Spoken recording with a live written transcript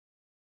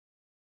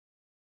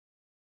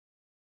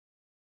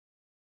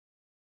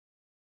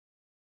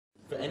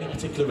For any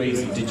particular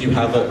reason, did you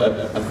have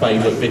a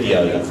favourite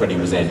video that Freddie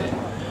was in?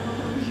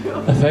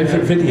 A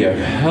favourite video?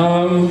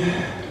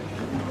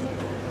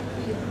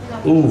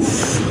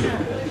 Oof.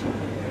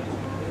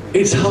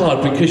 It's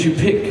hard because you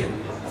pick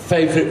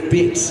favourite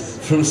bits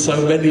from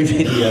so many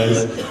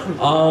videos.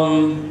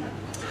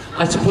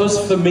 I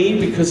suppose for me,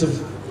 because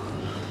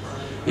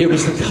it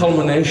was the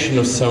culmination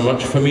of so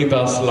much. For me,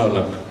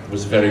 Barcelona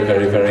was very,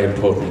 very, very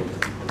important.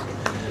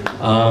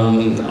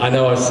 I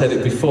know I've said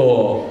it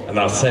before, and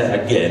I'll say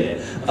it again.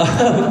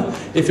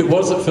 If it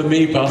wasn't for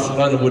me,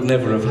 Barcelona would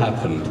never have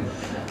happened.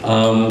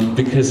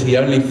 Because he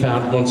only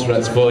found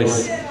Montserrat's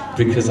voice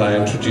because I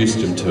introduced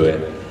him to it.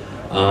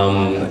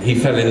 He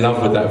fell in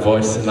love with that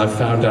voice, and I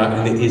found out,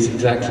 and it is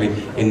exactly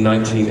in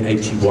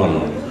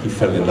 1981 he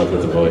fell in love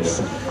with the voice.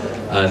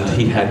 And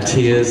he had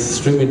tears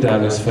streaming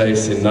down his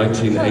face in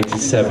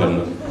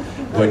 1987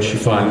 when she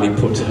finally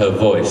put her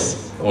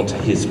voice onto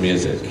his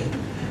music.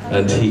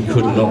 And he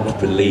could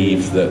not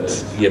believe that,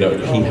 you know,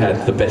 he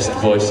had the best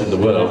voice in the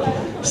world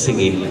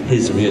singing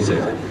his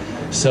music.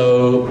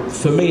 So,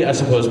 for me, I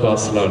suppose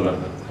Barcelona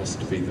has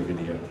to be the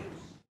video.